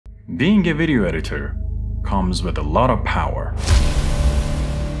Being a video editor comes with a lot of power.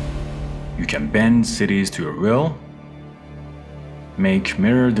 You can bend cities to your will, make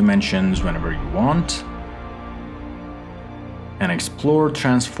mirror dimensions whenever you want, and explore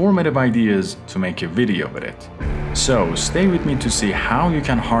transformative ideas to make a video with it. So stay with me to see how you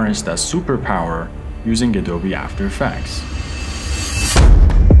can harness that superpower using Adobe After Effects.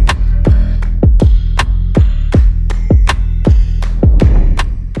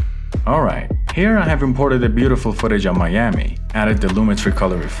 Alright, here I have imported a beautiful footage of Miami, added the Lumetri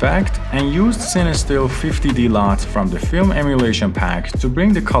color effect, and used CineStill 50D LUT from the film emulation pack to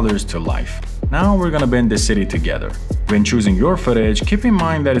bring the colors to life. Now we're gonna bend the city together. When choosing your footage, keep in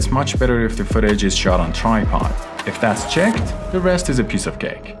mind that it's much better if the footage is shot on tripod. If that's checked, the rest is a piece of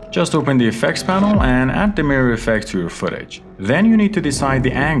cake. Just open the effects panel and add the mirror effect to your footage. Then you need to decide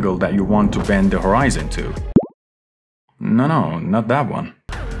the angle that you want to bend the horizon to. No, not that one.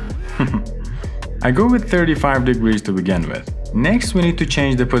 I go with 35 degrees to begin with. Next we need to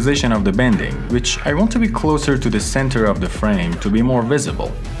change the position of the bending, which I want to be closer to the center of the frame to be more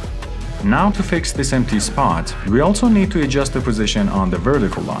visible. Now to fix this empty spot, we also need to adjust the position on the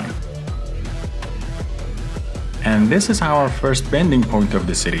vertical line. And this is how our first bending point of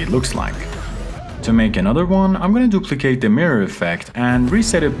the city looks like. To make another one, I'm going to duplicate the mirror effect and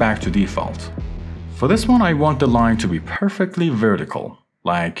reset it back to default. For this one I want the line to be perfectly vertical,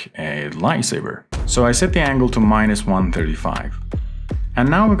 like a lightsaber. So I set the angle to -135. And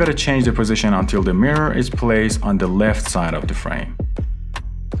now we've got to change the position until the mirror is placed on the left side of the frame.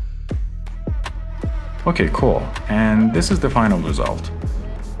 Okay, cool. And this is the final result.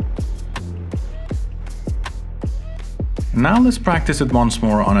 Now let's practice it once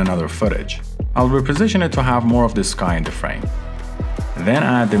more on another footage. I'll reposition it to have more of the sky in the frame. Then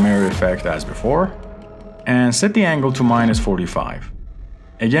add the mirror effect as before, and set the angle to -45.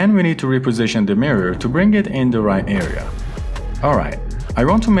 Again, we need to reposition the mirror to bring it in the right area. Alright, I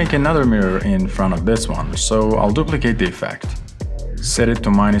want to make another mirror in front of this one, so I'll duplicate the effect. Set it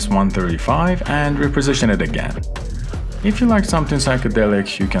to -135 and reposition it again. If you like something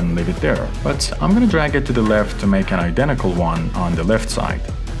psychedelic, you can leave it there, but I'm gonna drag it to the left to make an identical one on the left side.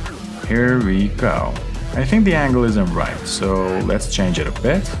 Here we go. I think the angle isn't right, so let's change it a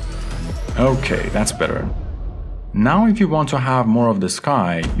bit. Okay, that's better. Now if you want to have more of the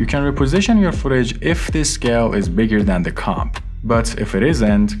sky, you can reposition your footage if this scale is bigger than the comp. But if it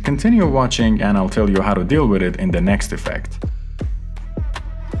isn't, continue watching and I'll tell you how to deal with it in the next effect.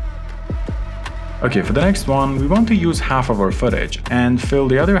 Okay, for the next one, we want to use half of our footage and fill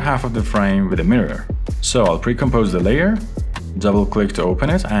the other half of the frame with a mirror. So I'll pre-compose the layer, double-click to open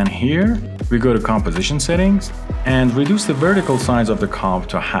it, and here we go to composition settings and reduce the vertical size of the comp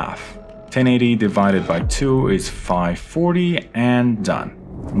to half. 1080 divided by 2 is 540 and done.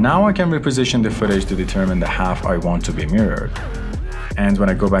 Now I can reposition the footage to determine the half I want to be mirrored. And when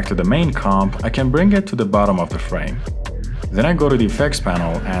I go back to the main comp, I can bring it to the bottom of the frame. Then I go to the effects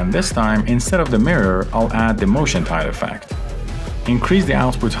panel and this time, instead of the mirror, I'll add the motion tile effect. Increase the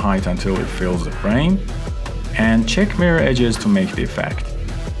output height until it fills the frame, and check mirror edges to make the effect.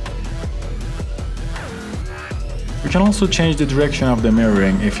 You can also change the direction of the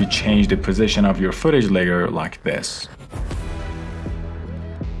mirroring if you change the position of your footage layer like this.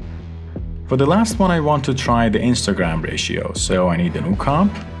 For the last one, I want to try the Instagram ratio, so I need a new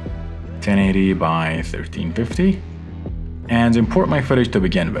comp, 1080 by 1350, and import my footage to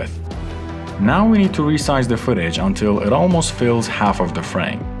begin with. Now we need to resize the footage until it almost fills half of the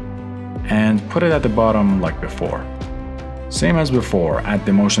frame, and put it at the bottom like before. Same as before, add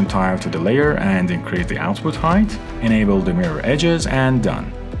the motion tile to the layer and increase the output height, enable the mirror edges, and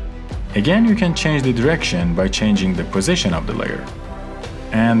done. Again, you can change the direction by changing the position of the layer.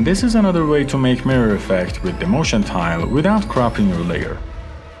 And this is another way to make mirror effect with the motion tile without cropping your layer.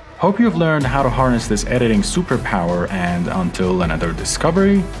 Hope you've learned how to harness this editing superpower, and until another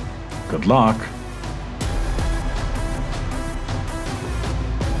discovery, good luck!